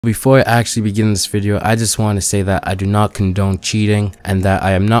Before I actually begin this video, I just want to say that I do not condone cheating and that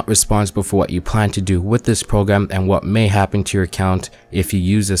I am not responsible for what you plan to do with this program and what may happen to your account if you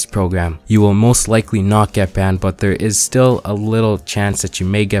use this program. You will most likely not get banned, but there is still a little chance that you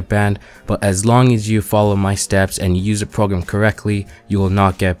may get banned, but as long as you follow my steps and you use the program correctly, you will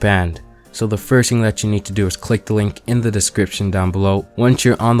not get banned. So the first thing that you need to do is click the link in the description down below. Once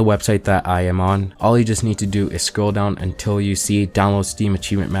you're on the website that I am on, all you just need to do is scroll down until you see download Steam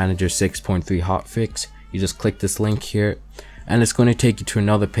Achievement Manager 6.3 Hotfix. You just click this link here and it's going to take you to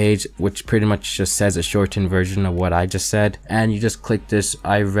another page which pretty much just says a shortened version of what I just said, and you just click this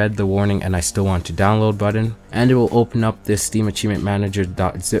 "I read the warning and I still want to download" button, and it will open up this Steam Achievement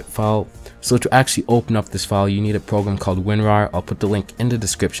Manager.zip file. So to actually open up this file, you need a program called WinRAR. I'll put the link in the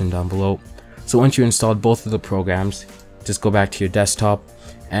description down below. So once you installed both of the programs, just go back to your desktop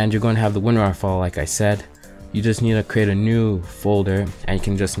and you're going to have the WinRAR file like I said. You just need to create a new folder and you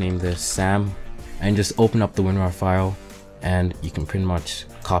can just name this Sam and just open up the WinRAR file and you can pretty much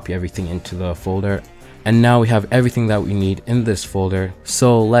copy everything into the folder. And now we have everything that we need in this folder.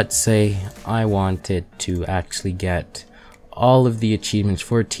 So let's say I wanted to actually get all of the achievements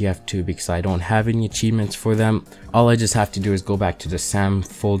for TF2 because I don't have any achievements for them. All I just have to do is go back to the SAM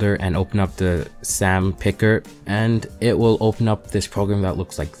folder and open up the SAM picker, and it will open up this program that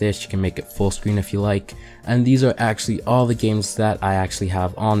looks like this. You can make it full screen if you like, and these are actually all the games that I actually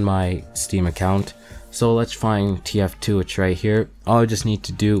have on my Steam account. So let's find TF2, it's right here. All I just need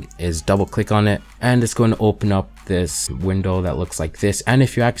to do is double click on it and it's going to open up this window that looks like this. And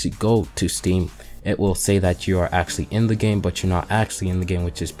if you actually go to Steam, it will say that you are actually in the game, but you're not actually in the game,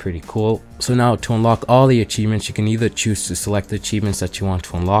 which is pretty cool. So now to unlock all the achievements, you can either choose to select the achievements that you want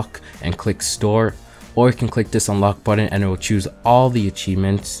to unlock and click store, or you can click this unlock button and it will choose all the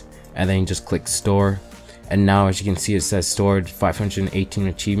achievements and then you just click store. And now as you can see, it says stored 518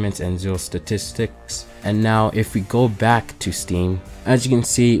 achievements and 0 statistics. And now if we go back to Steam, as you can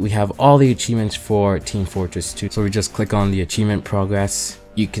see, we have all the achievements for Team Fortress 2. So we just click on the achievement progress.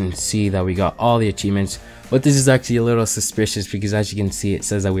 You can see that we got all the achievements, but this is actually a little suspicious because as you can see, it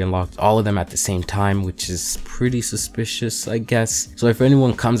says that we unlocked all of them at the same time, which is pretty suspicious, I guess. So if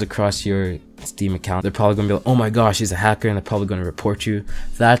anyone comes across your Steam account, they're probably gonna be like, oh my gosh, he's a hacker, and they're probably gonna report you.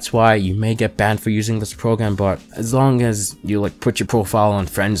 That's why you may get banned for using this program, but as long as you like put your profile on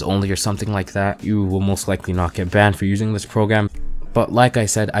friends only or something like that, you will most likely not get banned for using this program. But like I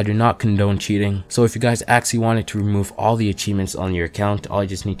said, I do not condone cheating. So if you guys actually wanted to remove all the achievements on your account, all you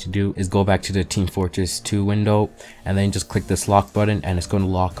just need to do is go back to the Team Fortress 2 window and then just click this lock button and it's going to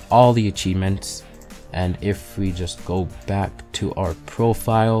lock all the achievements. And if we just go back to our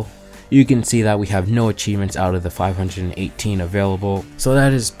profile, you can see that we have no achievements out of the 518 available. So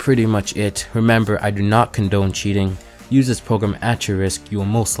that is pretty much it. Remember, I do not condone cheating. Use this program at your risk. You will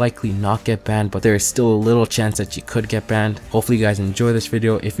most likely not get banned, but there is still a little chance that you could get banned. Hopefully you guys enjoy this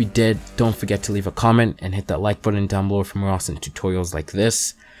video. If you did, don't forget to leave a comment and hit that like button down below for more awesome tutorials like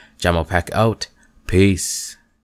this. JamoPak out. Peace.